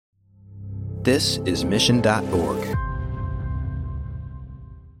This is Mission.org.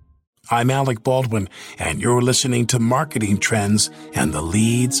 I'm Alec Baldwin, and you're listening to Marketing Trends and the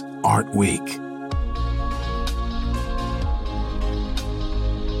Leads Aren't Weak.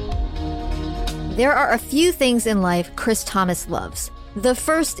 There are a few things in life Chris Thomas loves. The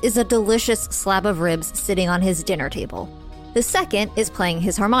first is a delicious slab of ribs sitting on his dinner table. The second is playing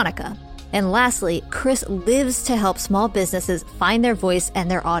his harmonica. And lastly, Chris lives to help small businesses find their voice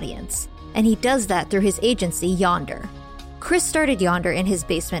and their audience. And he does that through his agency, Yonder. Chris started Yonder in his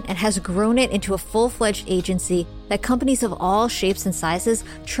basement and has grown it into a full-fledged agency that companies of all shapes and sizes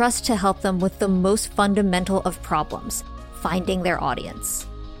trust to help them with the most fundamental of problems, finding their audience.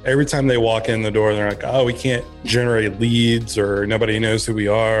 Every time they walk in the door, they're like, oh, we can't generate leads or nobody knows who we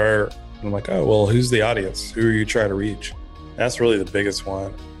are. And I'm like, oh, well, who's the audience? Who are you trying to reach? That's really the biggest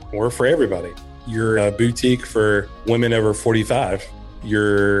one. We're for everybody. You're a boutique for women over 45.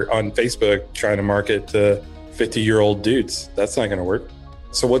 You're on Facebook trying to market to 50-year-old dudes. That's not going to work.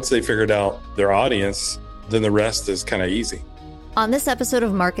 So once they figured out their audience, then the rest is kind of easy. On this episode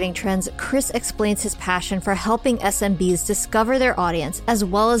of Marketing Trends, Chris explains his passion for helping SMBs discover their audience as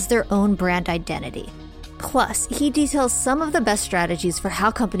well as their own brand identity. Plus, he details some of the best strategies for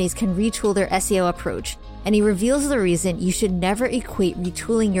how companies can retool their SEO approach, and he reveals the reason you should never equate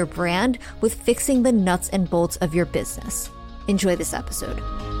retooling your brand with fixing the nuts and bolts of your business. Enjoy this episode.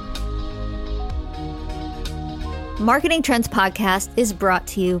 Marketing Trends Podcast is brought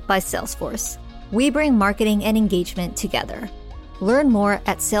to you by Salesforce. We bring marketing and engagement together. Learn more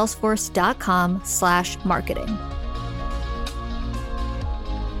at salesforce.com/marketing.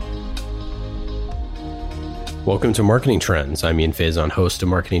 Welcome to Marketing Trends. I'm Ian Faison, host of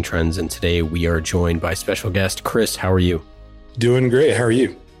Marketing Trends, and today we are joined by special guest Chris. How are you? Doing great. How are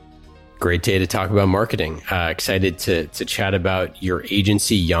you? Great day to talk about marketing. Excited to chat about your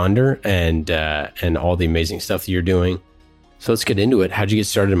agency Yonder and all the amazing stuff that you're doing. So let's get into it. How'd you get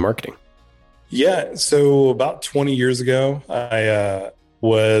started in marketing? Yeah, so about 20 years ago, I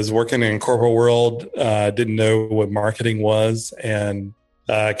was working in corporate world, didn't know what marketing was, and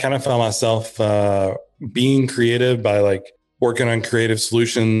kind of found myself being creative by like working on creative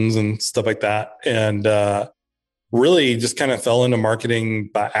solutions and stuff like that. And really just kind of fell into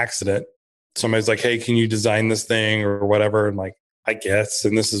marketing by accident. Somebody's like, hey, can you design this thing or whatever? And like, I guess.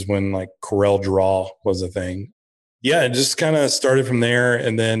 And this is when like Corel Draw was a thing. Yeah, it just kind of started from there.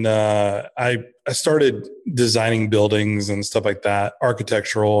 And then I started designing buildings and stuff like that,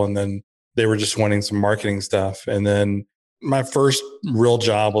 architectural. And then they were just wanting some marketing stuff. And then my first real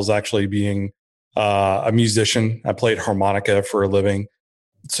job was actually being a musician. I played harmonica for a living.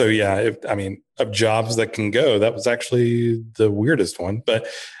 So yeah, of jobs that can go, that was actually the weirdest one. But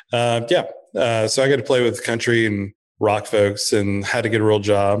so I got to play with country and rock folks and had to get a real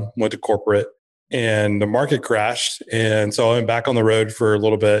job, went to corporate, and the market crashed. And so I went back on the road for a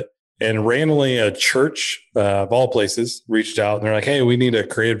little bit, and randomly a church of all places reached out and they're like, hey, we need a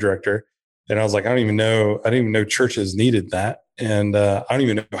creative director. And I was like, I didn't even know churches needed that. And I don't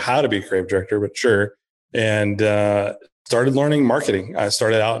even know how to be a creative director, but sure. And started learning marketing. I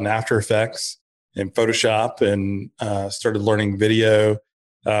started out in After Effects and Photoshop and started learning video.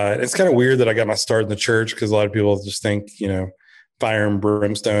 It's kind of weird that I got my start in the church because a lot of people just think, fire and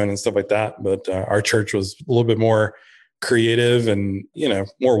brimstone and stuff like that. But our church was a little bit more creative and,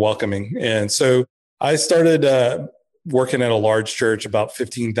 more welcoming. And so I started working at a large church, about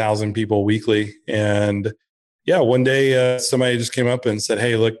 15,000 people weekly. And yeah, one day somebody just came up and said,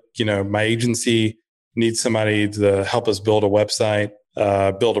 hey, look, my agency needs somebody to help us build a website,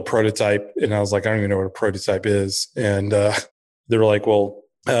 build a prototype. And I was like, I don't even know what a prototype is. And they were like, well,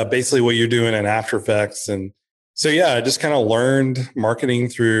 basically what you're doing in After Effects. And so, yeah, I just kind of learned marketing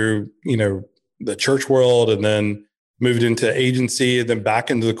through, the church world, and then moved into agency, and then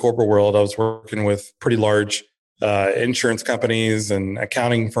back into the corporate world. I was working with pretty large insurance companies and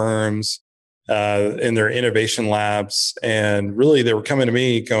accounting firms in their innovation labs. And really they were coming to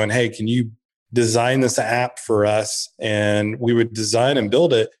me going, hey, can you design this app for us? And we would design and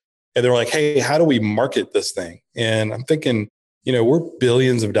build it. And they were like, hey, how do we market this thing? And I'm thinking, we're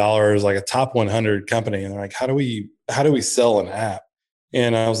billions of dollars, like a top 100 company. And they're like, how do we sell an app?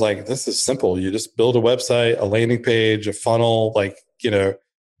 And I was like, this is simple. You just build a website, a landing page, a funnel, and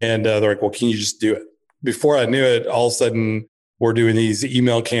they're like, well, can you just do it? Before I knew it, all of a sudden we're doing these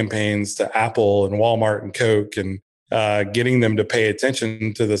email campaigns to Apple and Walmart and Coke and getting them to pay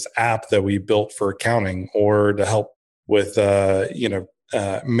attention to this app that we built for accounting or to help with,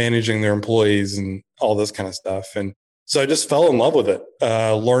 managing their employees and all this kind of stuff. And so I just fell in love with it,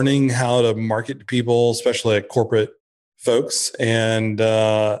 learning how to market to people, especially at corporate folks. And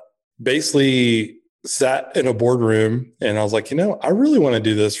basically sat in a boardroom and I was like, I really want to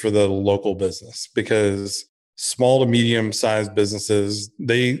do this for the local business, because small to medium sized businesses,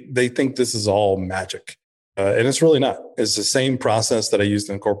 they think this is all magic. And it's really not. It's the same process that I used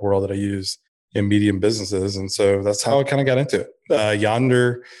in the corporate world that I use in medium businesses. And so that's how I kind of got into it.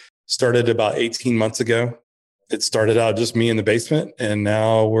 Yonder started about 18 months ago. It started out just me in the basement, and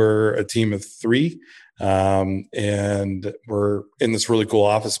now we're a team of 3. And we're in this really cool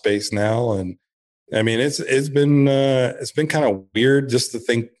office space now. And I mean, it's been kind of weird just to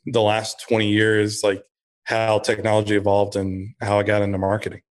think the last 20 years, like how technology evolved and how I got into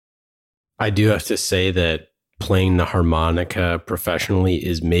marketing. I do have to say that playing the harmonica professionally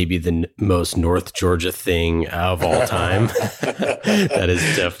is maybe the most North Georgia thing of all time. That is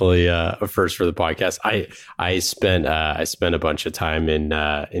definitely a first for the podcast. I spent a bunch of time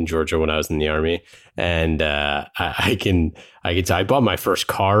in Georgia when I was in the Army, and I can tell I bought my first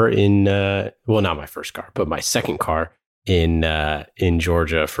car not my first car, but my second car in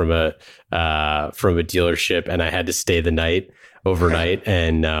Georgia from a dealership, and I had to stay the night overnight,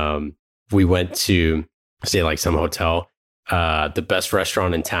 and we went to stay like some hotel. The best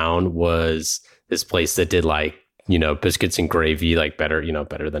restaurant in town was this place that did like, biscuits and gravy, like better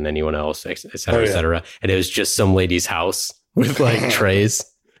than anyone else, et cetera, et cetera. And it was just some lady's house with like trays,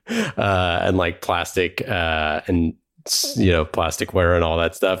 and like plastic, and plasticware and all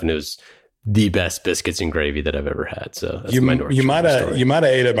that stuff. And it was the best biscuits and gravy that I've ever had. So that's my North Georgia story. You might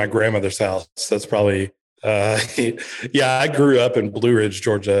have ate at my grandmother's house. That's probably, I grew up in Blue Ridge,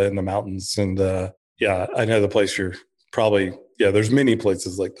 Georgia in the mountains. And, I know the place you're probably, there's many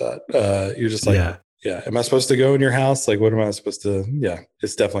places like that. You're just like, am I supposed to go in your house? Like, what am I supposed to,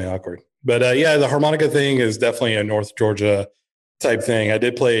 it's definitely awkward. But the harmonica thing is definitely a North Georgia type thing. I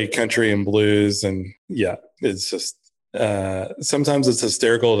did play country and blues, and it's just, sometimes it's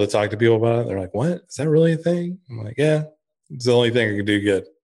hysterical to talk to people about it. They're like, what? Is that really a thing? I'm like, yeah, it's the only thing I can do good.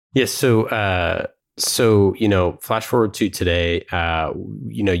 Yeah. So, flash forward to today,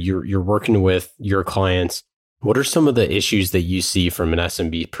 you're working with your clients. What are some of the issues that you see from an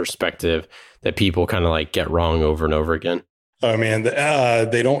SMB perspective that people kind of like get wrong over and over again? Oh man,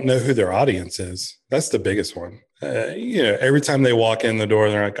 they don't know who their audience is. That's the biggest one. Every time they walk in the door,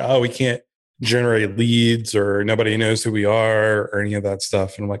 they're like, oh, we can't generate leads, or nobody knows who we are, or any of that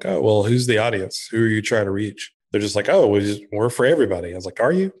stuff. And I'm like, oh, well, who's the audience? Who are you trying to reach? They're just like, oh, we're for everybody. I was like,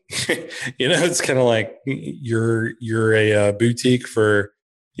 are you? It's kind of like you're a boutique for,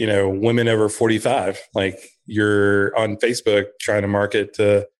 women over 45. Like you're on Facebook trying to market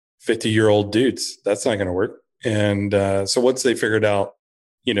to 50-year-old dudes. That's not going to work. And so once they figured out,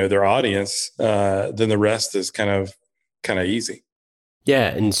 their audience, then the rest is kind of easy. Yeah.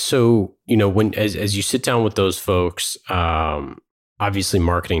 And so, when as you sit down with those folks, obviously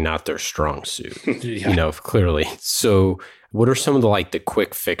marketing not their strong suit, clearly. So what are some of the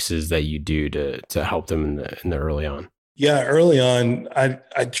quick fixes that you do to help them in the early on? Yeah, early on,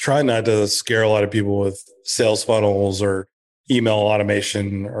 I try not to scare a lot of people with sales funnels or email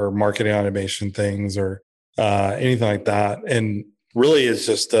automation or marketing automation things or anything like that. And really it's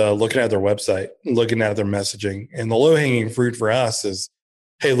just looking at their website, looking at their messaging. And the low-hanging fruit for us is,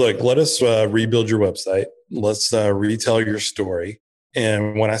 hey, look, let us rebuild your website. Let's retell your story.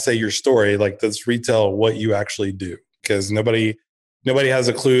 And when I say your story, let's retell what you actually do, because nobody has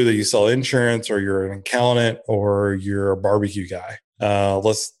a clue that you sell insurance or you're an accountant or you're a barbecue guy.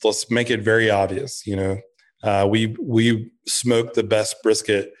 Let's make it very obvious. We smoke the best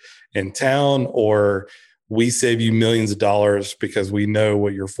brisket in town, or we save you millions of dollars because we know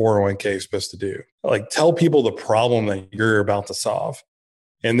what your 401k is supposed to do. Tell people the problem that you're about to solve.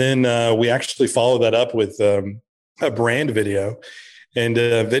 And then we actually follow that up with a brand video. And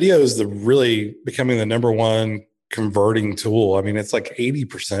video is really becoming the number one converting tool. I mean, it's like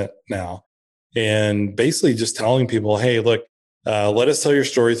 80% now. And basically just telling people, hey, look, let us tell your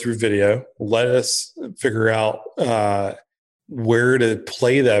story through video. Let us figure out where to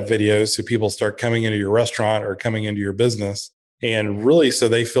play that video so people start coming into your restaurant or coming into your business. And really, so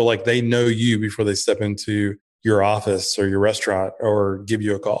they feel like they know you before they step into your office or your restaurant or give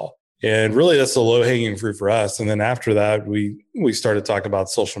you a call. And really, that's the low hanging fruit for us. And then after that, we started talking about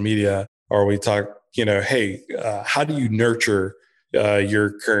social media, or we talk, hey, how do you nurture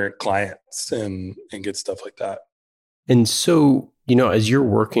your current clients and get stuff like that? And so, as you're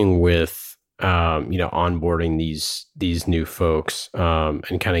working with, onboarding these new folks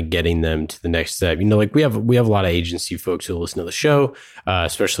and kind of getting them to the next step, we have a lot of agency folks who listen to the show,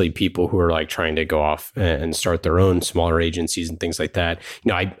 especially people who are trying to go off and start their own smaller agencies and things like that.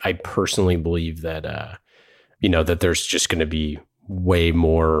 I personally believe that, that there's just going to be way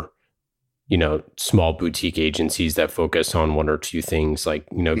more small boutique agencies that focus on one or two things, like,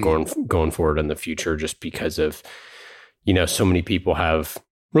 going forward in the future, just because of, so many people have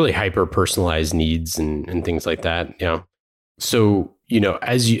really hyper personalized needs and things like that. Yeah. So,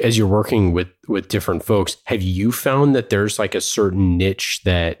 as you're working with different folks, have you found that there's like a certain niche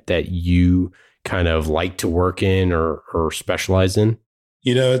that you kind of like to work in or specialize in?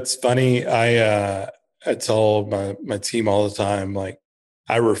 It's funny. I tell my team all the time, like,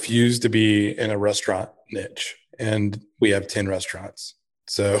 I refuse to be in a restaurant niche, and we have 10 restaurants.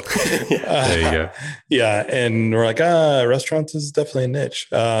 So there you go. Yeah. And we're like, restaurants is definitely a niche.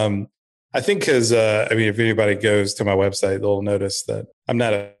 I think because, if anybody goes to my website, they'll notice that I'm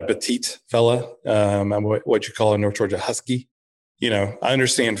not a petite fella. I'm what you call a North Georgia husky. I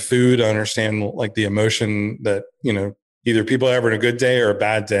understand food. I understand like the emotion that, either people are having a good day or a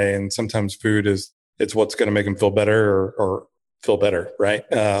bad day. And sometimes food it's what's going to make them feel better or feel better, right?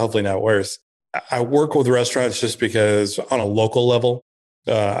 Hopefully not worse. I work with restaurants just because on a local level,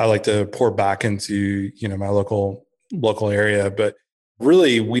 I like to pour back into, my local area, but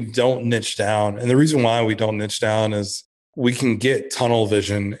really we don't niche down. And the reason why we don't niche down is we can get tunnel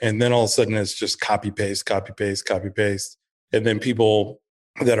vision, and then all of a sudden it's just copy paste. And then people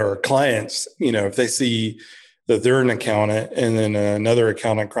that are clients, if they see that they're an accountant and then another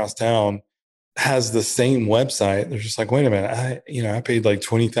accountant across town has the same website, they're just like, wait a minute, I paid like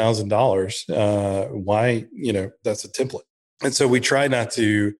 $20,000. Why, that's a template. And so we try not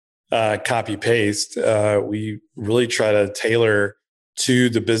to copy paste. We really try to tailor to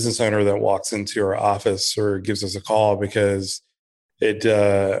the business owner that walks into our office or gives us a call, because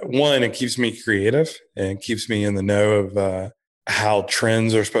it keeps me creative and keeps me in the know of how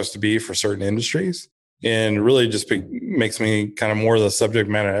trends are supposed to be for certain industries, and really just makes me kind of more of the subject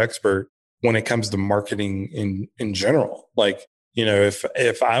matter expert when it comes to marketing in general. Like,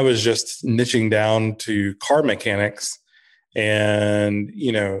 if I was just niching down to car mechanics and,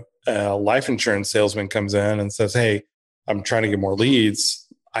 a life insurance salesman comes in and says, hey, I'm trying to get more leads,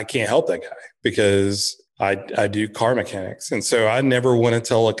 I can't help that guy because I do car mechanics. And so I never want to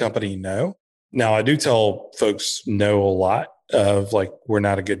tell a company no. Now, I do tell folks no a lot of like, we're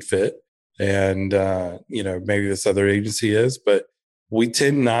not a good fit. And, maybe this other agency is, but we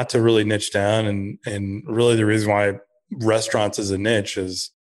tend not to really niche down. And really the reason why restaurants is a niche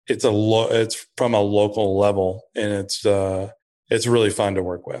is it's from a local level, and it's really fun to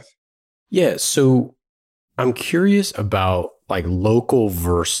work with. Yeah. So I'm curious about like local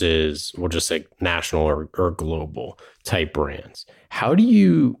versus, we'll just say national or global type brands. How do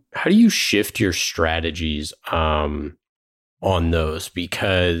you shift your strategies on those?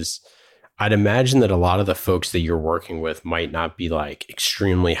 Because I'd imagine that a lot of the folks that you're working with might not be like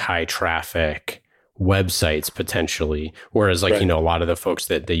extremely high traffic websites potentially, whereas like, right, a lot of the folks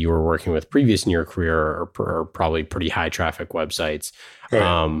that you were working with previous in your career are probably pretty high traffic websites.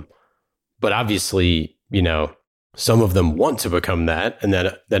 Right. But obviously, some of them want to become that, and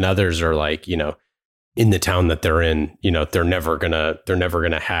then others are like, in the town that they're in, they're never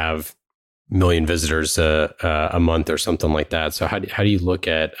gonna have a million visitors a month or something like that. So how do you look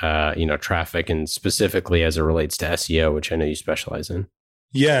at traffic, and specifically as it relates to SEO, which I know you specialize in?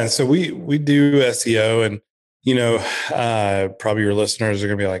 Yeah, so we do SEO, and probably your listeners are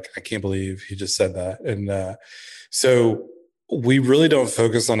gonna be like, I can't believe he just said that. And so we really don't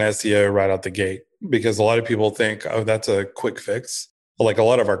focus on SEO right out the gate, because a lot of people think, oh, that's a quick fix. Like a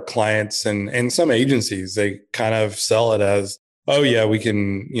lot of our clients and some agencies, they kind of sell it as, oh yeah, we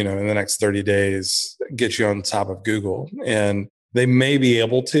can, in the next 30 days, get you on top of Google. And they may be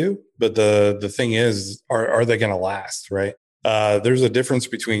able to, but the thing is, are they going to last, right? There's a difference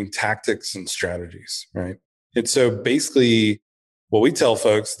between tactics and strategies, right? And so basically what we tell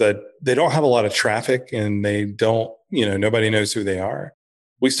folks that they don't have a lot of traffic and they don't, nobody knows who they are.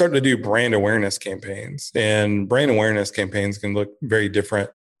 We start to do brand awareness campaigns, and brand awareness campaigns can look very different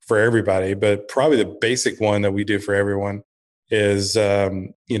for everybody, but probably the basic one that we do for everyone is,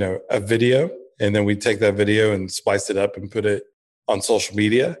 a video. And then we take that video and splice it up and put it on social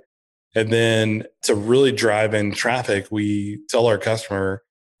media. And then to really drive in traffic, we tell our customer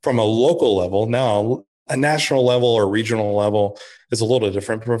from a local level. Now, a national level or regional level is a little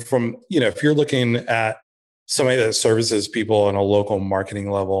different from, if you're looking at somebody that services people on a local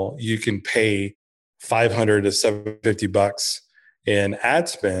marketing level, you can pay $500 to $750 in ad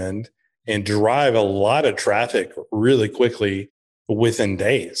spend and drive a lot of traffic really quickly within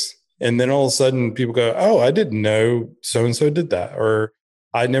days. And then all of a sudden people go, oh, I didn't know so-and-so did that, or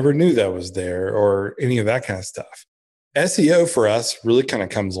I never knew that was there, or any of that kind of stuff. SEO for us really kind of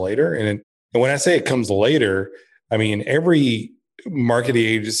comes later. And when I say it comes later, I mean, every marketing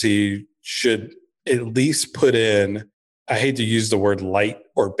agency should at least put in, I hate to use the word light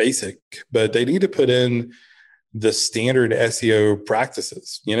or basic, but they need to put in the standard SEO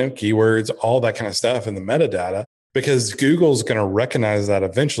practices, keywords, all that kind of stuff in the metadata, because Google's going to recognize that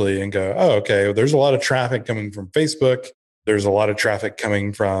eventually and go, oh, okay, there's a lot of traffic coming from Facebook. There's a lot of traffic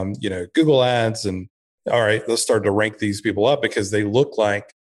coming from, Google ads. And all right, let's start to rank these people up because they look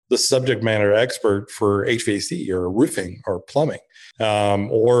like the subject matter expert for HVAC or roofing or plumbing,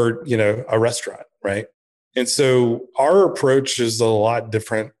 or, a restaurant, right? And so our approach is a lot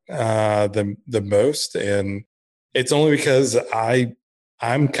different than most. And it's only because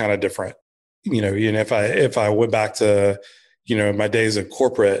I'm kind of different. Even if I went back to, my days in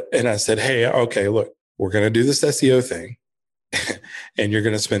corporate and I said, hey, okay, look, we're going to do this SEO thing and you're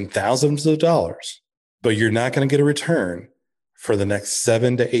going to spend thousands of dollars, but you're not going to get a return for the next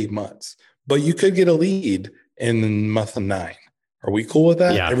 7 to 8 months, but you could get a lead in month 9. Are we cool with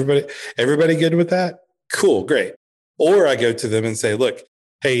that? Yeah. Everybody good with that? Cool. Great. Or I go to them and say, look,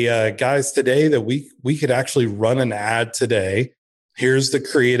 hey, guys, today that we could actually run an ad today. Here's the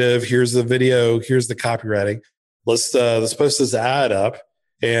creative, here's the video, here's the copywriting. Let's post this ad up.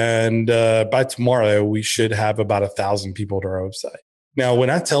 And by tomorrow, we should have about 1,000 people to our website. Now, when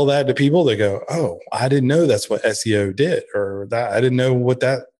I tell that to people, they go, oh, I didn't know that's what SEO did, or that I didn't know what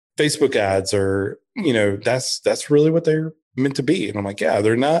that Facebook ads are, that's really what they're meant to be. And I'm like, yeah,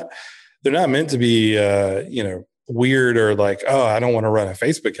 they're not meant to be, weird or like, oh, I don't want to run a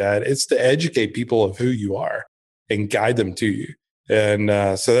Facebook ad. It's to educate people of who you are and guide them to you. And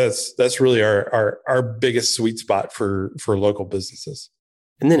so that's really our biggest sweet spot for local businesses.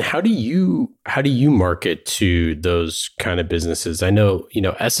 And then how do you market to those kind of businesses? I know,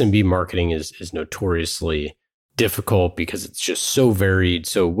 SMB marketing is notoriously difficult because it's just so varied.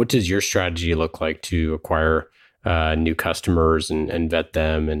 So what does your strategy look like to acquire new customers and vet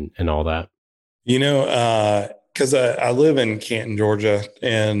them and all that? Because I live in Canton, Georgia,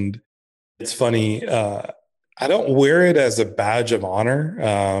 and it's funny. I don't wear it as a badge of honor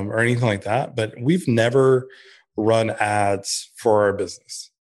or anything like that, but we've never run ads for our business.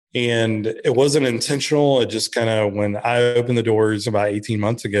 And it wasn't intentional. It just kind of, when I opened the doors about 18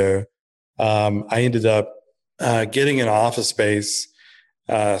 months ago, I ended up getting an office space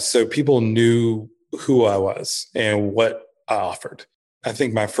so people knew who I was and what I offered. I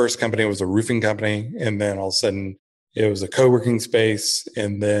think my first company was a roofing company. And then all of a sudden it was a co-working space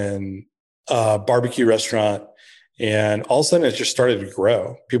and then a barbecue restaurant. And all of a sudden it just started to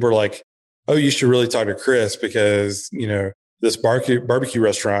grow. People were like, oh, you should really talk to Chris because, this barbecue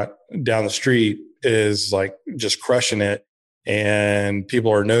restaurant down the street is like just crushing it and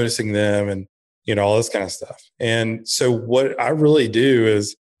people are noticing them and, all this kind of stuff. And so what I really do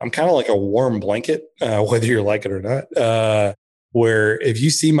is I'm kind of like a warm blanket, whether you like it or not, where if you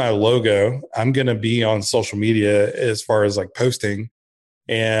see my logo, I'm going to be on social media as far as like posting.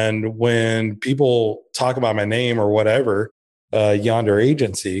 And when people talk about my name or whatever, Yonder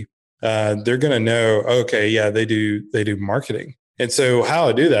Agency, they're going to know, okay, yeah, they do marketing. And so how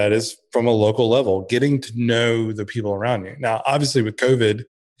I do that is from a local level, getting to know the people around you. Now, obviously with COVID,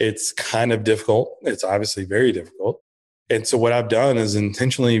 it's kind of difficult. It's obviously very difficult. And so what I've done is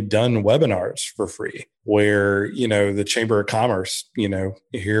intentionally done webinars for free where, the Chamber of Commerce,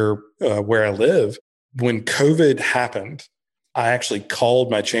 here where I live, when COVID happened, I actually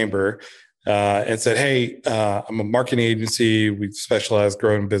called my chamber and said, hey, I'm a marketing agency. We specialize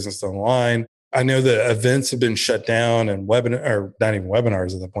growing business online. I know that events have been shut down and not even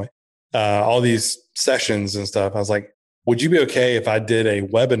webinars at that point, all these sessions and stuff. I was like, would you be okay if I did a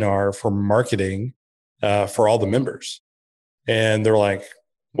webinar for marketing for all the members? And they're like,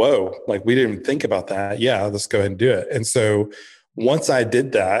 whoa, like we didn't even think about that. Yeah, let's go ahead and do it. And so once I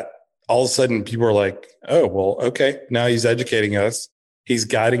did that, all of a sudden people are like, oh, well, okay, now he's educating us. He's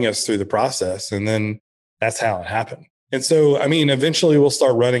guiding us through the process. And then that's how it happened. And so, eventually we'll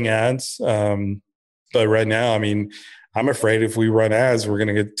start running ads. But right now, I'm afraid if we run ads, we're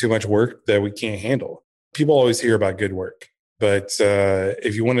going to get too much work that we can't handle. People always hear about good work, but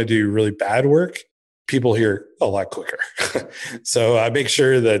if you want to do really bad work, people hear a lot quicker. So I make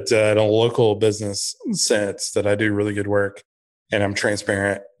sure that in a local business sense that I do really good work and I'm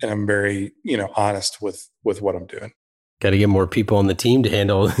transparent and I'm very, honest with what I'm doing. Got to get more people on the team to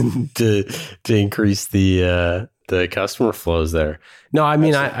handle to increase the customer flows there. No, I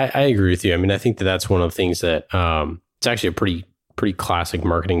agree with you. I think that's one of the things that it's actually a pretty classic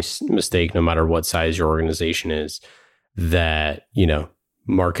marketing mistake, no matter what size your organization is, that,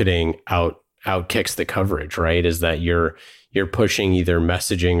 marketing outkicks the coverage, right? Is that you're pushing either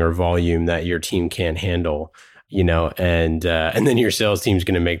messaging or volume that your team can't handle. and then your sales team's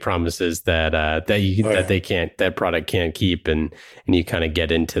going to make promises that that product can't keep, and you kind of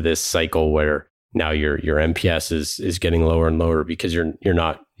get into this cycle where now your NPS is getting lower and lower because you're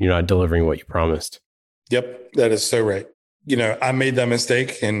not delivering what you promised. Yep, that is so right. I made that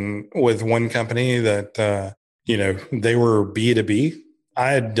mistake with one company that they were B2B.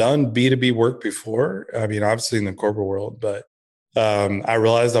 I had done B2B work before. I mean, obviously in the corporate world, but I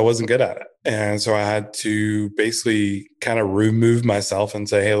realized I wasn't good at it. And so I had to basically kind of remove myself and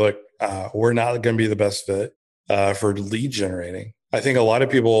say, hey, look, we're not going to be the best fit for lead generating. I think a lot of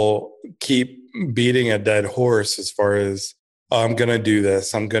people keep beating a dead horse as far as, I'm going to do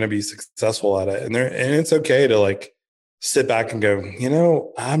this. I'm going to be successful at it. And it's okay to like sit back and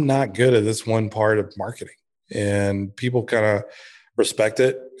go, I'm not good at this one part of marketing. And people kind of respect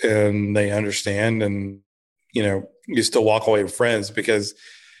it and they understand. And, you still walk away with friends, because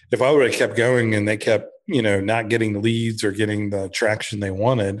if I would have kept going and they kept, not getting the leads or getting the traction they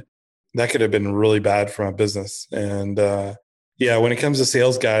wanted, that could have been really bad for my business. And when it comes to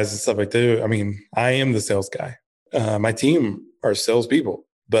sales guys and stuff like that, I mean, I am the sales guy. My team are salespeople,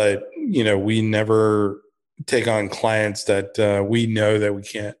 but we never take on clients that we know that we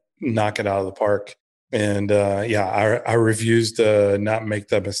can't knock it out of the park. And I refuse to not make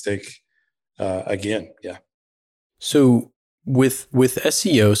that mistake again. Yeah. So with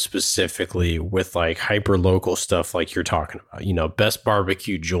SEO specifically, with like hyper local stuff like you're talking about, best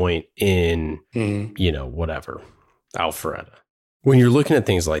barbecue joint in whatever, Alpharetta. When you're looking at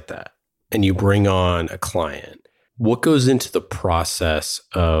things like that and you bring on a client, what goes into the process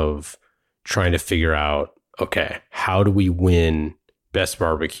of trying to figure out, okay, how do we win best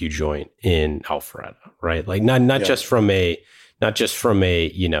barbecue joint in Alpharetta, right? Like not just from a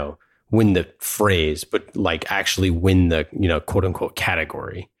win the phrase, but like actually win the, quote unquote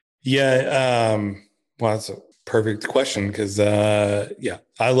category. Yeah. Well, that's a perfect question because, I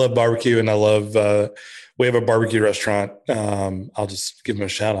love barbecue and I love, we have a barbecue restaurant. I'll just give them a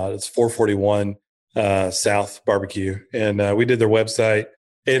shout out. It's 441 South Barbecue. And we did their website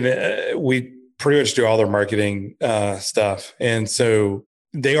and we pretty much do all their marketing stuff. And so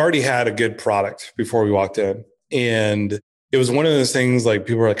they already had a good product before we walked in. And it was one of those things like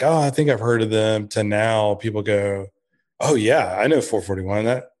people were like, oh, I think I've heard of them, to now people go, oh yeah, I know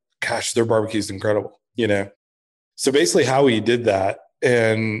 441. Their barbecue is incredible, So basically how we did that,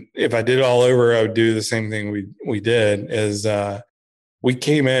 and if I did it all over, I would do the same thing we did, is we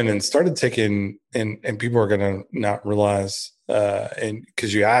came in and started taking, and people are going to not realize, and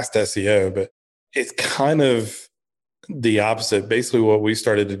because you asked SEO, but it's kind of the opposite. Basically what we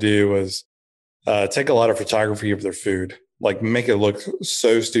started to do was take a lot of photography of their food, like make it look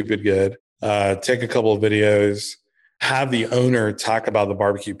so stupid good, take a couple of videos, have the owner talk about the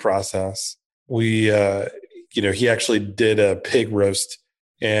barbecue process. We, he actually did a pig roast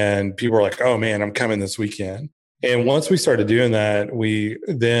and people were like, oh man, I'm coming this weekend. And once we started doing that, we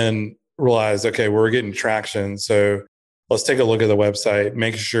then realized, okay, we're getting traction. So let's take a look at the website,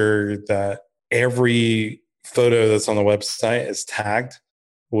 make sure that every photo that's on the website is tagged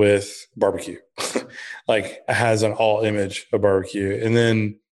with barbecue, like it has an all image of barbecue. And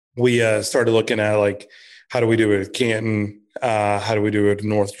then we started looking at like, how do we do it with Canton? How do we do it with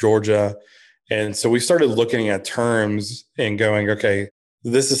North Georgia? And so we started looking at terms and going, okay,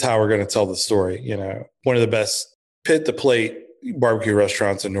 this is how we're going to tell the story. One of the best pit to plate barbecue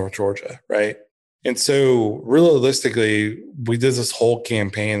restaurants in North Georgia. Right. And so realistically, we did this whole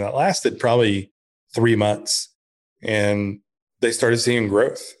campaign that lasted probably 3 months, and they started seeing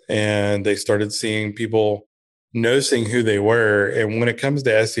growth and they started seeing people noticing who they were. And when it comes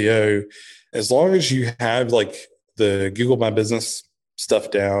to SEO, as long as you have like the Google My Business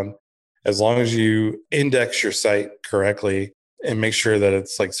stuff down, as long as you index your site correctly and make sure that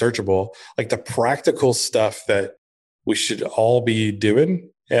it's like searchable, like the practical stuff that we should all be doing,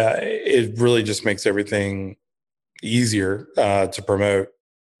 it really just makes everything easier to promote.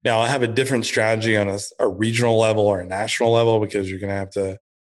 Now, I have a different strategy on a regional level or a national level, because you're going to have to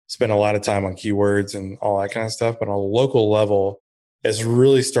spend a lot of time on keywords and all that kind of stuff. But on a local level, it's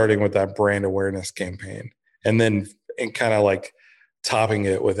really starting with that brand awareness campaign and kind of like topping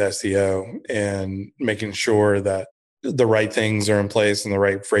it with SEO and making sure that the right things are in place and the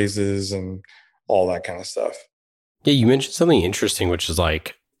right phrases and all that kind of stuff. Yeah, you mentioned something interesting, which is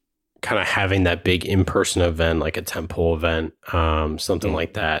like kind of having that big in-person event, like a temple event, something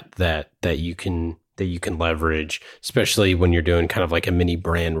like that you can leverage, especially when you're doing kind of like a mini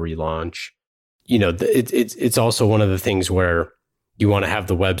brand relaunch. It's also one of the things where you want to have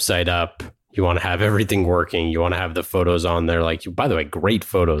the website up, you want to have everything working, you want to have the photos on there. Like, by the way, great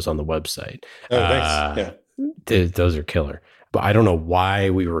photos on the website. Oh, thanks. Yeah. those are killer. But I don't know why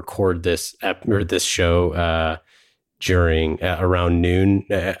we record this show during around noon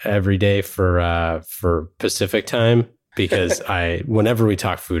every day for Pacific time, because whenever we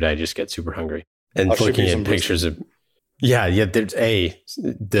talk food, I just get super hungry. And looking at pictures of there's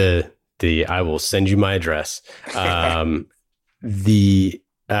I will send you my address. I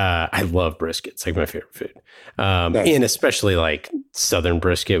love brisket. It's like my favorite food. Nice. And especially like Southern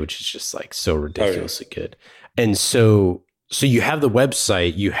brisket, which is just like so ridiculously good. And so you have the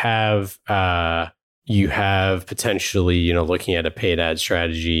website, you have potentially, looking at a paid ad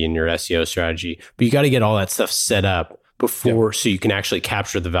strategy and your SEO strategy, but you got to get all that stuff set up before, so you can actually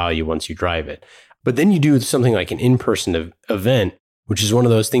capture the value once you drive it. But then you do something like an in-person event, which is one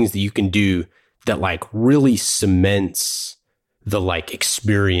of those things that you can do that like really cements the like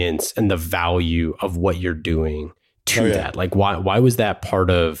experience and the value of what you're doing to that. Like why was that part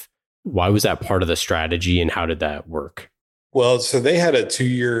of the strategy, and how did that work? Well, so they had a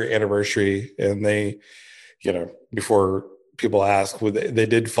 2-year anniversary, and they, before people ask, they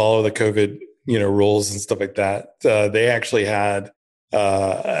did follow the COVID, rules and stuff like that. They actually had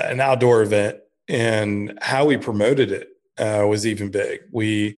an outdoor event, and how we promoted it was even big.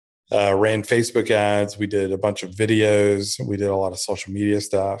 We ran Facebook ads. We did a bunch of videos. We did a lot of social media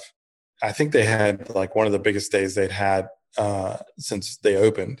stuff. I think they had like one of the biggest days they'd had since they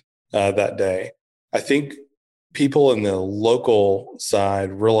opened that day. I think people in the local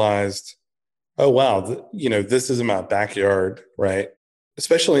side realized, oh, wow, this is in my backyard, right?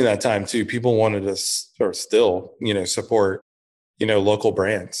 Especially in that time too, people wanted to still, support, local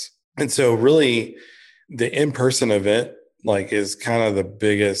brands. And so really the in-person event like is kind of the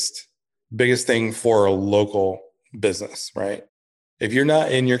biggest thing for a local business, right? If you're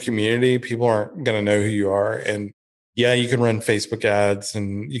not in your community, people aren't going to know who you are. And yeah, you can run Facebook ads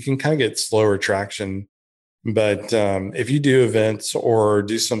and you can kind of get slower traction. But if you do events or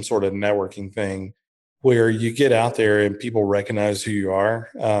do some sort of networking thing where you get out there and people recognize who you are,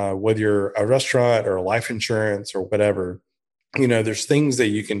 whether you're a restaurant or life insurance or whatever, there's things that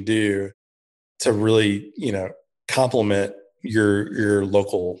you can do to really, complement your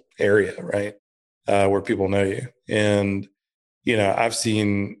local area, right? Where people know you. And, I've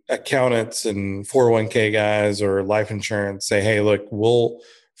seen accountants and 401k guys or life insurance say, hey, look,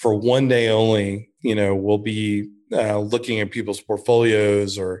 for one day only, we'll be looking at people's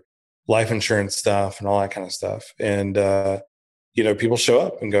portfolios or life insurance stuff and all that kind of stuff. And, people show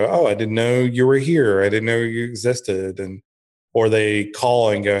up and go, oh, I didn't know you were here. I didn't know you existed. Or they call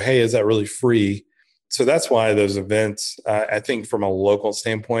and go, hey, is that really free? So that's why those events, I think from a local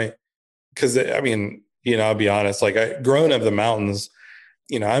standpoint, because I'll be honest, like growing up in the mountains,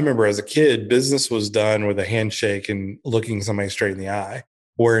 I remember as a kid, business was done with a handshake and looking somebody straight in the eye.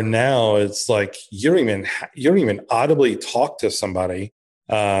 Where now it's like you don't even audibly talk to somebody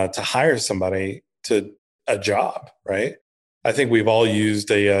to hire somebody to a job, right? I think we've all used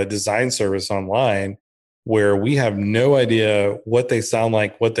a design service online where we have no idea what they sound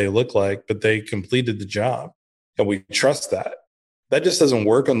like, what they look like, but they completed the job, and we trust that. That just doesn't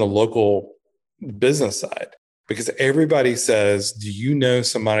work on the local business side, because everybody says, do you know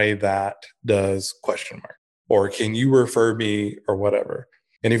somebody that does ? Or can you refer me or whatever?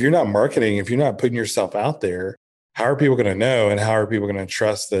 And if you're not marketing, if you're not putting yourself out there, how are people going to know? And how are people going to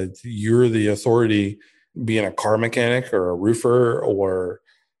trust that you're the authority, being a car mechanic or a roofer or,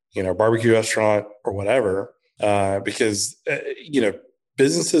 barbecue restaurant or whatever? Because,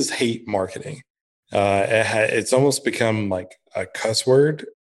 businesses hate marketing. It's almost become like a cuss word.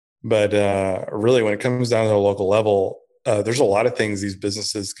 But really, when it comes down to the local level, there's a lot of things these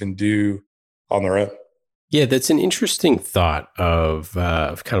businesses can do on their own. Yeah, that's an interesting thought of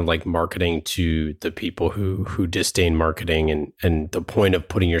kind of like marketing to the people who disdain marketing and the point of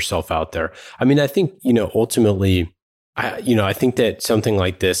putting yourself out there. I mean, I think, ultimately, I think that something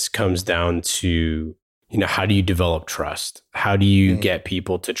like this comes down to, how do you develop trust? How do you get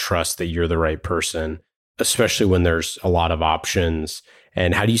people to trust that you're the right person, especially when there's a lot of options?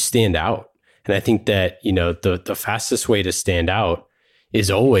 And how do you stand out? And I think that, the fastest way to stand out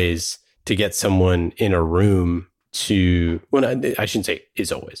is always to get someone in a room I shouldn't say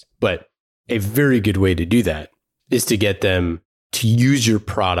is always, but a very good way to do that is to get them to use your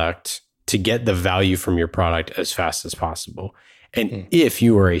product, to get the value from your product as fast as possible. And if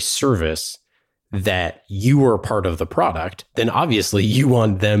you are a service that you are a part of the product, then obviously you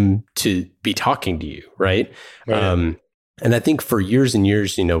want them to be talking to you, right? And I think for years and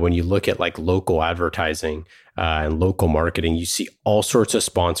years, when you look at like local advertising and local marketing, you see all sorts of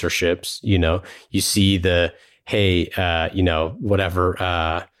sponsorships. You see the, hey,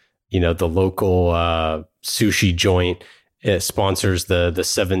 whatever, the local sushi joint sponsors the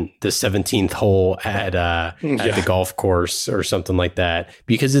 17th hole at the golf course or something like that,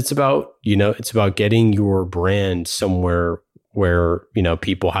 because it's about getting your brand somewhere where,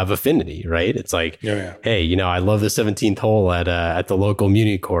 people have affinity, right? It's like, hey, I love the 17th hole at the local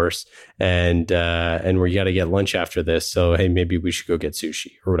muni course, and we got to get lunch after this. So, hey, maybe we should go get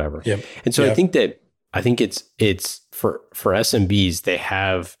sushi or whatever. Yep. And so I think it's for SMBs, they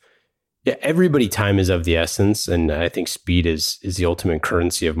have, everybody, time is of the essence. And I think speed is the ultimate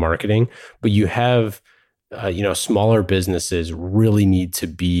currency of marketing, but you have, smaller businesses really need to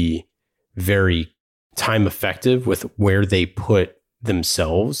be very time effective with where they put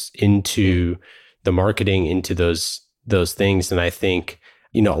themselves into the marketing, into those things. And I think,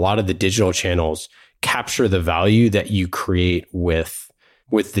 a lot of the digital channels capture the value that you create with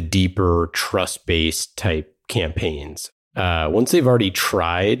the deeper trust-based type campaigns. Once they've already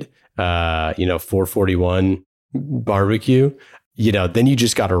tried, 441 barbecue, then you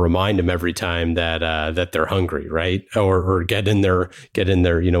just got to remind them every time that they're hungry, right? Or get in there,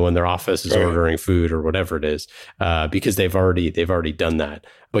 when their office is ordering food or whatever it is, because they've already done that.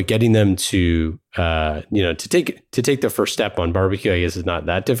 But getting them to take the first step on barbecue, I guess, is not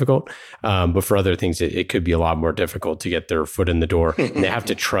that difficult. But for other things, it could be a lot more difficult to get their foot in the door, and they have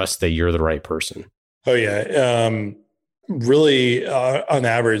to trust that you're the right person. Oh yeah, really, on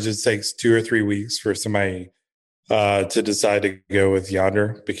average, it takes 2 or 3 weeks for somebody to decide to go with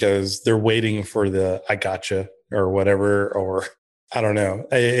Yonder, because they're waiting for the "I gotcha" or whatever, or I don't know.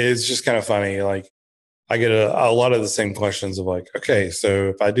 It's just kind of funny. Like, I get a lot of the same questions of like, okay, so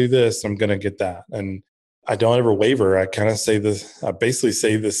if I do this, I'm going to get that. And I don't ever waver. I basically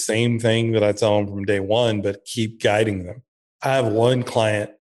say the same thing that I tell them from day one, but keep guiding them. I have one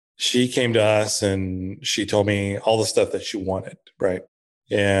client, she came to us and she told me all the stuff that she wanted, right?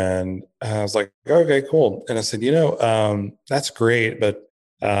 And I was like, okay, cool. And I said, that's great, but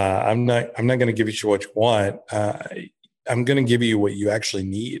I'm not going to give you what you want. I'm going to give you what you actually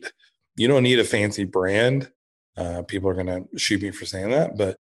need. You don't need a fancy brand. People are going to shoot me for saying that,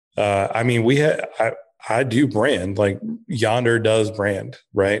 but I do brand, like Yonder does brand,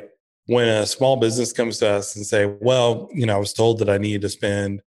 right? When a small business comes to us and say, well, I was told that I need to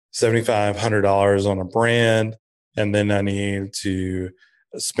spend $7,500 on a brand, and then I need to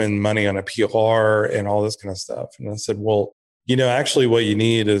spend money on a PR and all this kind of stuff. And I said, well, actually what you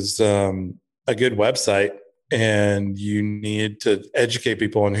need is a good website, and you need to educate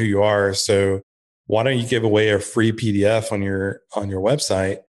people on who you are. So why don't you give away a free PDF on your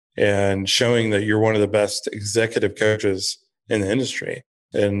website and showing that you're one of the best executive coaches in the industry?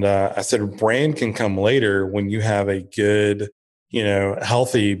 And I said, brand can come later when you have a good,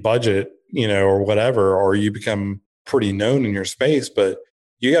 healthy budget, or whatever, or you become pretty known in your space, but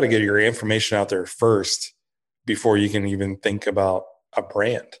you got to get your information out there first before you can even think about a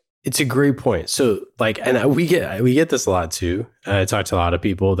brand. It's a great point. So and we get this a lot too. I talk to a lot of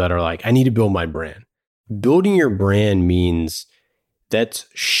people that are like, I need to build my brand. Building your brand means that's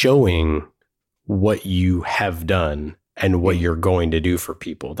showing what you have done and what you're going to do for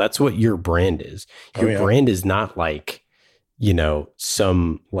people. That's what your brand is. Your brand is not like,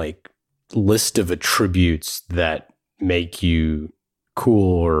 some like list of attributes that make you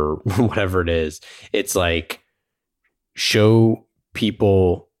cool or whatever it is. It's like, show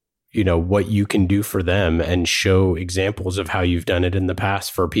people, what you can do for them, and show examples of how you've done it in the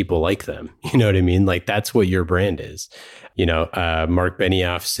past for people like them. You know what I mean? Like, that's what your brand is. Mark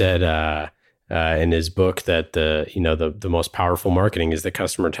Benioff said in his book that the most powerful marketing is the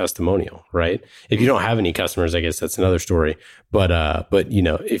customer testimonial, right? If you don't have any customers, I guess that's another story. But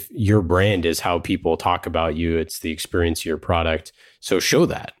if your brand is how people talk about you, it's the experience of your product. So show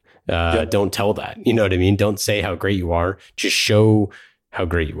that. Don't tell that. You know what I mean? Don't say how great you are. Just show how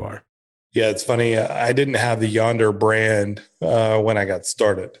great you are. Yeah, it's funny. I didn't have the Yonder brand when I got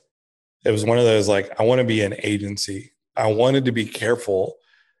started. It was one of those, like, I want to be an agency. I wanted to be careful,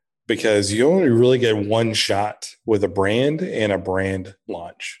 because you only really get one shot with a brand and a brand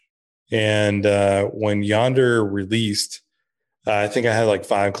launch. And when Yonder released, I think I had like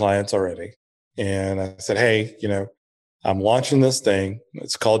 5 clients already. And I said, hey, I'm launching this thing.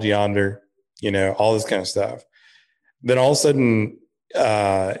 It's called Yonder, all this kind of stuff. Then all of a sudden,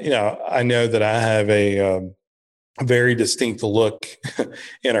 I know that I have a very distinct look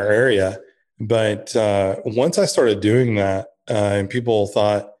in our area. But once I started doing that, and people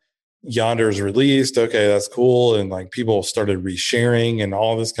thought, Yonder's released, okay, that's cool. And like, people started resharing and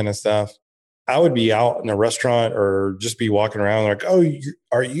all this kind of stuff. I would be out in a restaurant or just be walking around like, oh,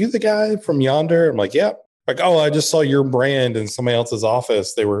 are you the guy from Yonder? I'm like, yep. Like, oh, I just saw your brand in somebody else's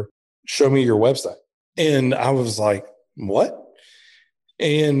office. They were showing me your website. And I was like, what?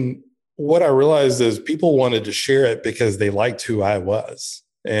 And what I realized is people wanted to share it because they liked who I was.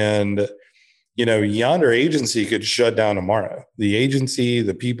 And, Yonder agency could shut down tomorrow. The agency,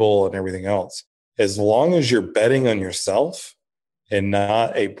 the people, and everything else. As long as you're betting on yourself and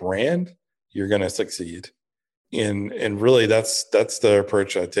not a brand, you're going to succeed. And really, that's the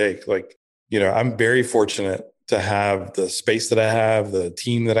approach I take. Like, I'm very fortunate to have the space that I have, the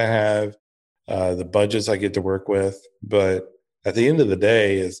team that I have, the budgets I get to work with. But at the end of the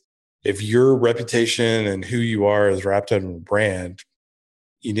day, is if your reputation and who you are is wrapped up in a brand,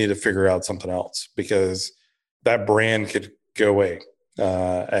 you need to figure out something else, because that brand could go away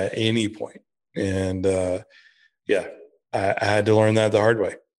at any point. And I had to learn that the hard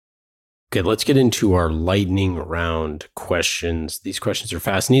way. Okay, let's get into our lightning round questions. These questions are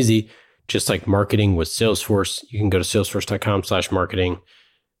fast and easy, just like marketing with Salesforce. You can go to salesforce.com/marketing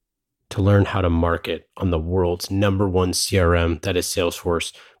to learn how to market on the world's #1 CRM, that is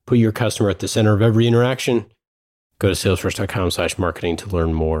Salesforce. Put your customer at the center of every interaction. Go to salesforce.com/marketing to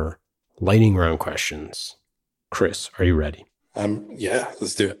learn more. Lightning round questions. Chris, are you ready? Yeah,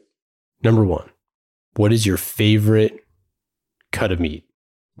 let's do it. Number 1, what is your favorite cut of meat?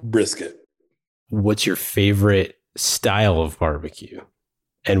 Brisket. What's your favorite style of barbecue?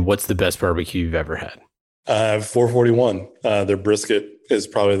 And what's the best barbecue you've ever had? 441. Their brisket is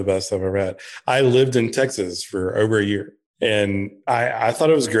probably the best I've ever had. I lived in Texas for over a year, and I thought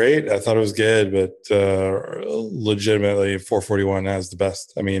it was great. I thought it was good, but legitimately 441 has the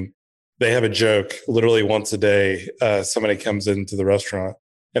best. I mean, they have a joke literally once a day. Somebody comes into the restaurant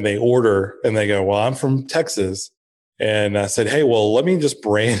and they order and they go, well, I'm from Texas. And I said, hey, well, let me just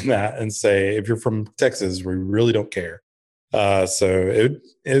brand that and say, if you're from Texas, we really don't care. So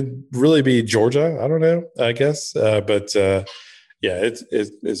it'd really be Georgia. I don't know, I guess. But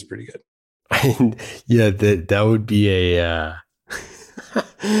it's pretty good. Yeah, that would be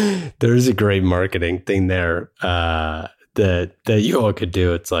there's a great marketing thing there that you all could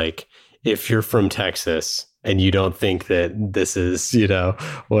do. It's like, if you're from Texas and you don't think that this is,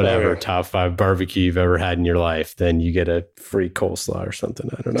 whatever top 5 barbecue you've ever had in your life, then you get a free coleslaw or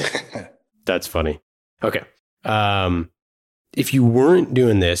something. I don't know. That's funny. Okay. If you weren't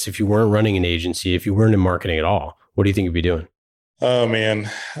doing this, if you weren't running an agency, if you weren't in marketing at all, what do you think you'd be doing? Oh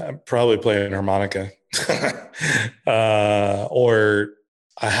man, I'm probably playing harmonica. Or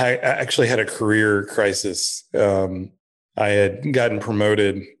I actually had a career crisis. I had gotten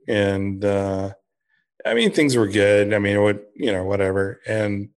promoted, and things were good. Whatever.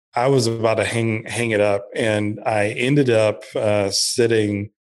 And I was about to hang it up, and I ended up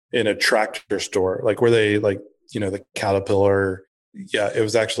sitting in a tractor store, like where they the Caterpillar. Yeah, it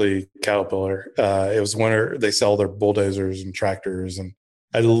was actually Caterpillar. It was when they sell their bulldozers and tractors. And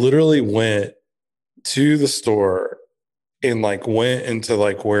I literally went to the store and went into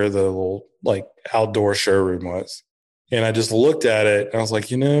where the little outdoor showroom was. And I just looked at it and I was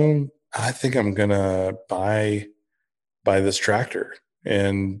like, I think I'm going to buy this tractor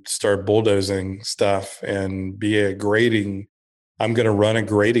and start bulldozing stuff and be I'm going to run a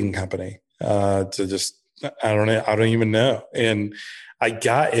grading company to just, I don't even know. And I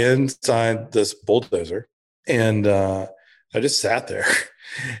got inside this bulldozer and I just sat there.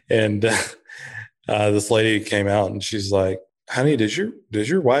 And this lady came out and she's like, honey, does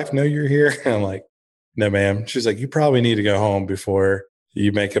your wife know you're here? And I'm like, no, ma'am. She's like, you probably need to go home before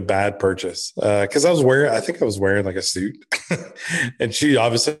you make a bad purchase. Cause I think I was wearing a suit and she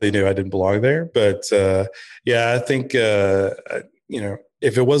obviously knew I didn't belong there. But I think,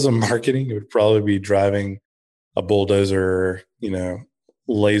 if it wasn't marketing, it would probably be driving a bulldozer,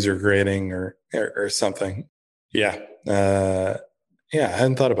 laser grading or something. Yeah. I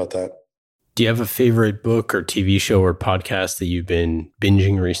hadn't thought about that. Do you have a favorite book or TV show or podcast that you've been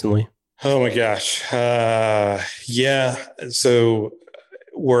binging recently? Oh my gosh. Yeah. So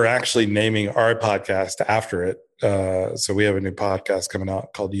we're actually naming our podcast after it. So we have a new podcast coming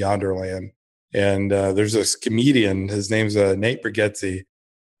out called Yonderland. And there's this comedian, his name's Nate Bargatze.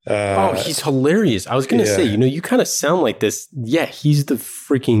 He's hilarious. I was going to say, you kind of sound like this. Yeah, he's the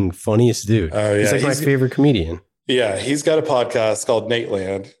freaking funniest dude. He's my favorite comedian. Yeah, he's got a podcast called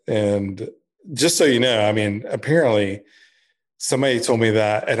Nateland. And just so you know, apparently somebody told me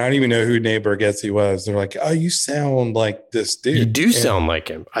that, and I don't even know who Nate Bargatze was. They're like, oh, you sound like this dude. You do sound like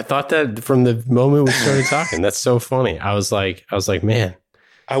him. I thought that from the moment we started talking. That's so funny. I was like, man.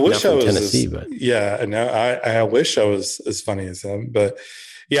 I wish I was Tennessee, but I wish I was as funny as him. But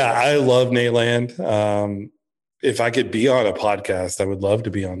yeah, I love Nateland. If I could be on a podcast, I would love to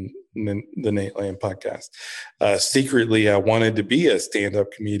be on the Nateland podcast. Secretly, I wanted to be a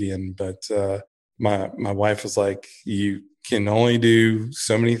stand-up comedian, but my wife was like, you can only do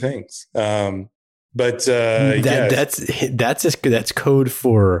so many things. That's code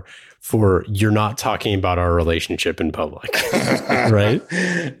for you're not talking about our relationship in public, right?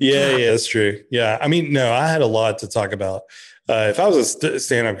 Yeah, that's true. Yeah. I mean, no, I had a lot to talk about. If I was a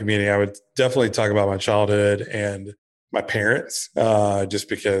stand-up comedian, I would definitely talk about my childhood and my parents, just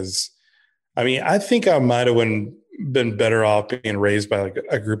because, I mean, I think I might have been better off being raised by like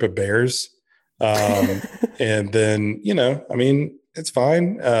a group of bears. And then, I mean, it's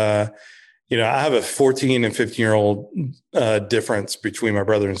fine. I have a 14 and 15-year-old difference between my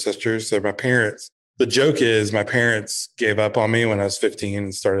brother and sisters. So my parents, the joke is my parents gave up on me when I was 15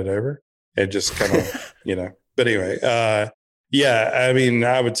 and started over. It just kind of, but anyway, I mean,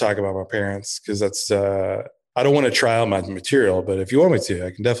 I would talk about my parents because that's, I don't want to try out my material, but if you want me to,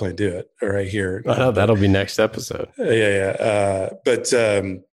 I can definitely do it right here. That'll be next episode. But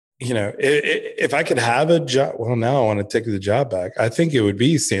if I could have a job, well, now I want to take the job back. I think it would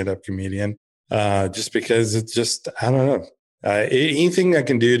be stand-up comedian, just because it's just, I don't know. Anything I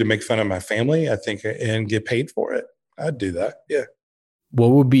can do to make fun of my family, I think, and get paid for it, I'd do that. Yeah. What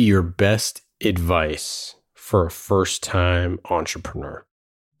would be your best advice for a first-time entrepreneur?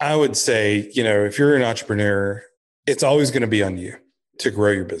 I would say, if you're an entrepreneur, it's always going to be on you to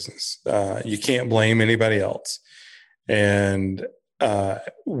grow your business. You can't blame anybody else. And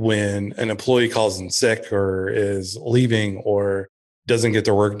when an employee calls in sick or is leaving or doesn't get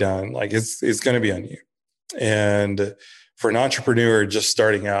their work done, like it's going to be on you. And for an entrepreneur just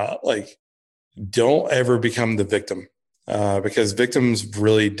starting out, like, don't ever become the victim, because victims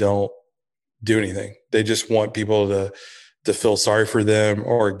really don't do anything. They just want people to feel sorry for them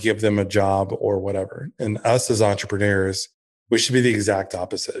or give them a job or whatever. And us as entrepreneurs, we should be the exact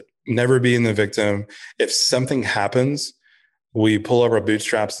opposite. Never being the victim. If something happens, we pull up our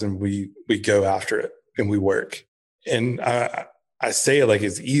bootstraps and we go after it and we work. And I say it like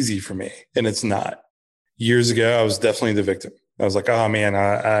it's easy for me, and it's not. Years ago, I was definitely the victim. I was like, oh man,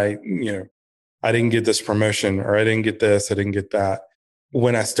 I didn't get this promotion, or I didn't get this, I didn't get that.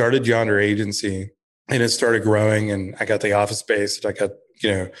 When I started Yonder Agency and it started growing, and I got the office space, and I got,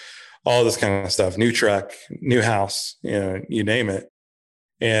 all this kind of stuff, new truck, new house, you name it.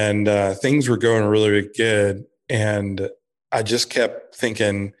 And things were going really, really good. And I just kept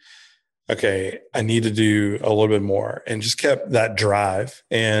thinking, okay, I need to do a little bit more, and just kept that drive.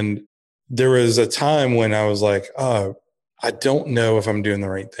 And there was a time when I was like, oh, I don't know if I'm doing the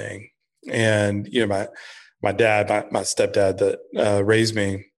right thing. And, my dad, my stepdad that raised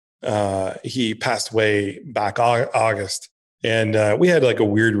me, he passed away back August. And we had like a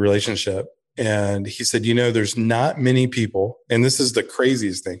weird relationship. And he said, there's not many people, and this is the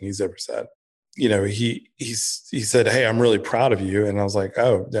craziest thing he's ever said. He said, hey, I'm really proud of you. And I was like,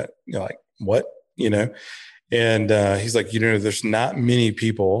 oh, that, like what, and he's like, there's not many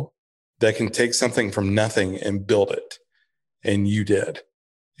people that can take something from nothing and build it. And you did.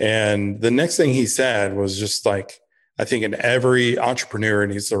 And the next thing he said was just like, I think every entrepreneur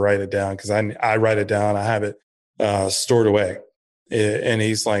needs to write it down, because I write it down. I have it stored away. And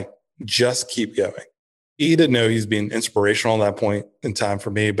he's like, just keep going. He didn't know he's being inspirational at that point in time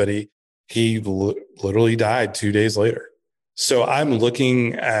for me, but he literally died 2 days later. So I'm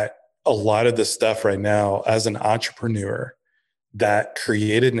looking at a lot of this stuff right now as an entrepreneur that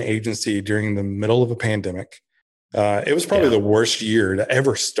created an agency during the middle of a pandemic. It was probably the worst year to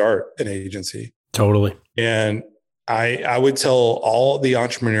ever start an agency. Totally. And I would tell all the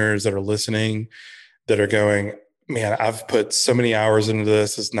entrepreneurs that are listening, that are going, man, I've put so many hours into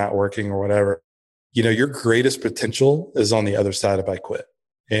this, it's not working or whatever. Your greatest potential is on the other side if I quit.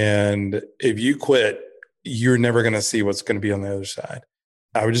 And if you quit, you're never going to see what's going to be on the other side.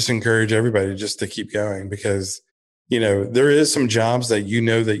 I would just encourage everybody just to keep going, because, there is some jobs that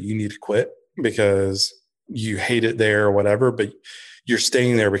that you need to quit because you hate it there or whatever, but you're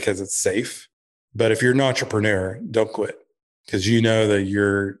staying there because it's safe. But if you're an entrepreneur, don't quit, because that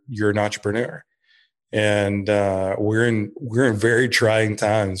you're an entrepreneur. And we're in very trying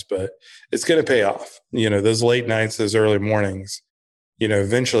times, but it's going to pay off. Those late nights, those early mornings,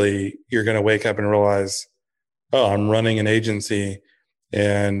 eventually you're going to wake up and realize, oh, I'm running an agency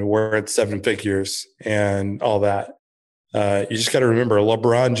and we're at 7 figures and all that. You just got to remember,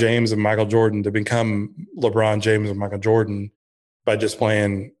 LeBron James and Michael Jordan, to become LeBron James and Michael Jordan by just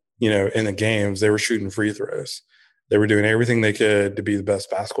playing, in the games, they were shooting free throws. They were doing everything they could to be the best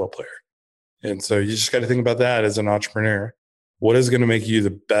basketball player. And so you just got to think about that as an entrepreneur. What is going to make you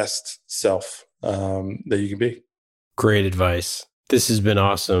the best self that you can be? Great advice. This has been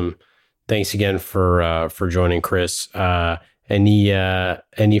awesome. Thanks again for joining, Chris.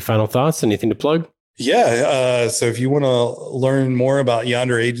 Any final thoughts? Anything to plug? Yeah. So if you want to learn more about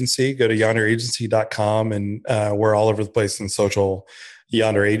Yonder Agency, go to yonderagency.com, and we're all over the place in social,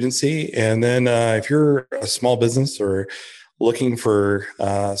 Yonder Agency. And then if you're a small business or looking for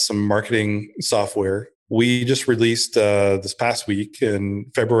some marketing software, we just released this past week in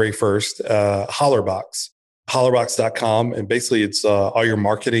February 1st, Hollerbox, hollerbox.com. And basically it's all your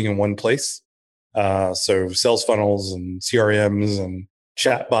marketing in one place. So sales funnels and CRMs and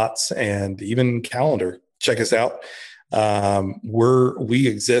chatbots and even calendar. Check us out. We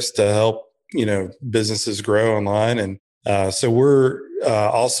exist to help, businesses grow online. And so we're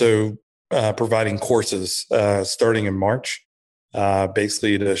also providing courses starting in March,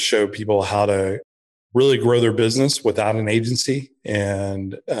 basically to show people how to really grow their business without an agency.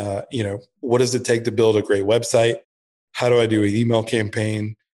 And, what does it take to build a great website? How do I do an email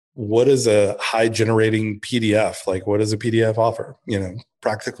campaign? What is a high generating PDF? Like, what does a PDF offer?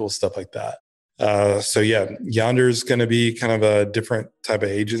 Practical stuff like that. So yeah, Yonder's going to be kind of a different type of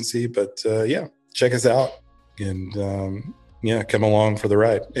agency, but check us out and come along for the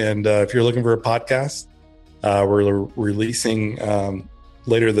ride. And if you're looking for a podcast, we're releasing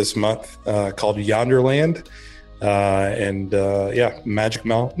later this month called Yonderland. Magic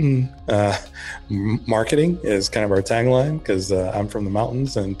Mountain marketing is kind of our tagline, because I'm from the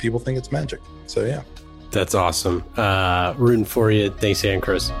mountains and people think it's magic. So yeah. That's awesome. Rooting for you. Thanks again,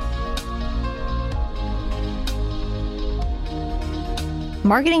 Chris.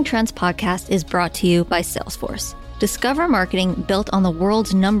 Marketing Trends Podcast is brought to you by Salesforce. Discover marketing built on the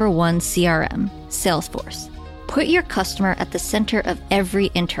world's #1 CRM, Salesforce. Put your customer at the center of every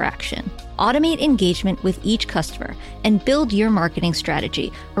interaction. Automate engagement with each customer and build your marketing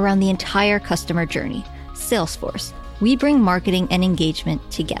strategy around the entire customer journey. Salesforce. We bring marketing and engagement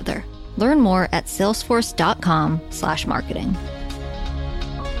together. Learn more at salesforce.com/marketing.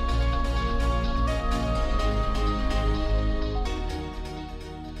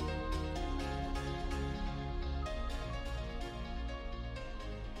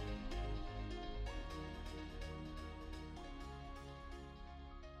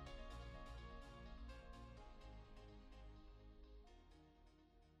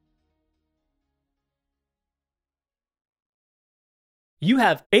 You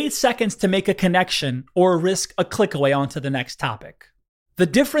have 8 seconds to make a connection or risk a click away onto the next topic. The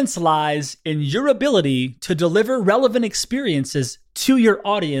difference lies in your ability to deliver relevant experiences to your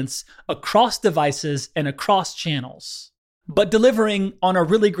audience across devices and across channels. But delivering on a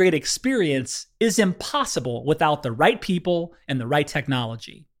really great experience is impossible without the right people and the right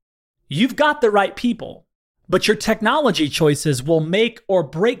technology. You've got the right people, but your technology choices will make or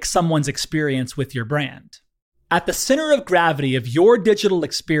break someone's experience with your brand. At the center of gravity of your digital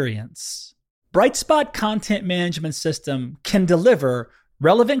experience, Brightspot Content Management System can deliver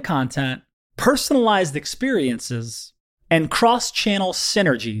relevant content, personalized experiences, and cross-channel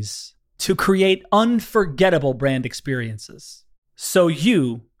synergies to create unforgettable brand experiences, so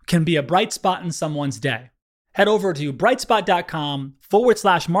you can be a bright spot in someone's day. Head over to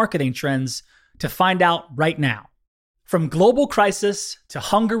brightspot.com/marketing trends to find out right now. From global crisis to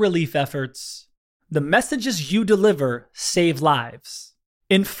hunger relief efforts, the messages you deliver save lives,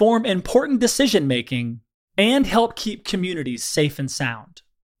 inform important decision-making, and help keep communities safe and sound.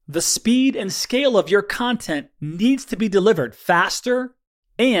 The speed and scale of your content needs to be delivered faster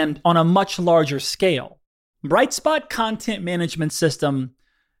and on a much larger scale. Brightspot Content Management System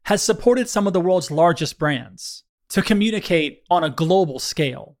has supported some of the world's largest brands to communicate on a global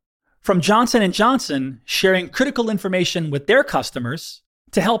scale. From Johnson & Johnson sharing critical information with their customers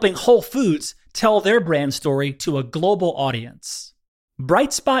to helping Whole Foods tell their brand story to a global audience.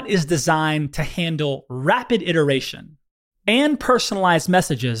 Brightspot is designed to handle rapid iteration and personalized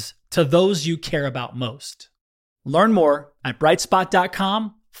messages to those you care about most. Learn more at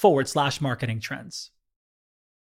brightspot.com/marketing trends.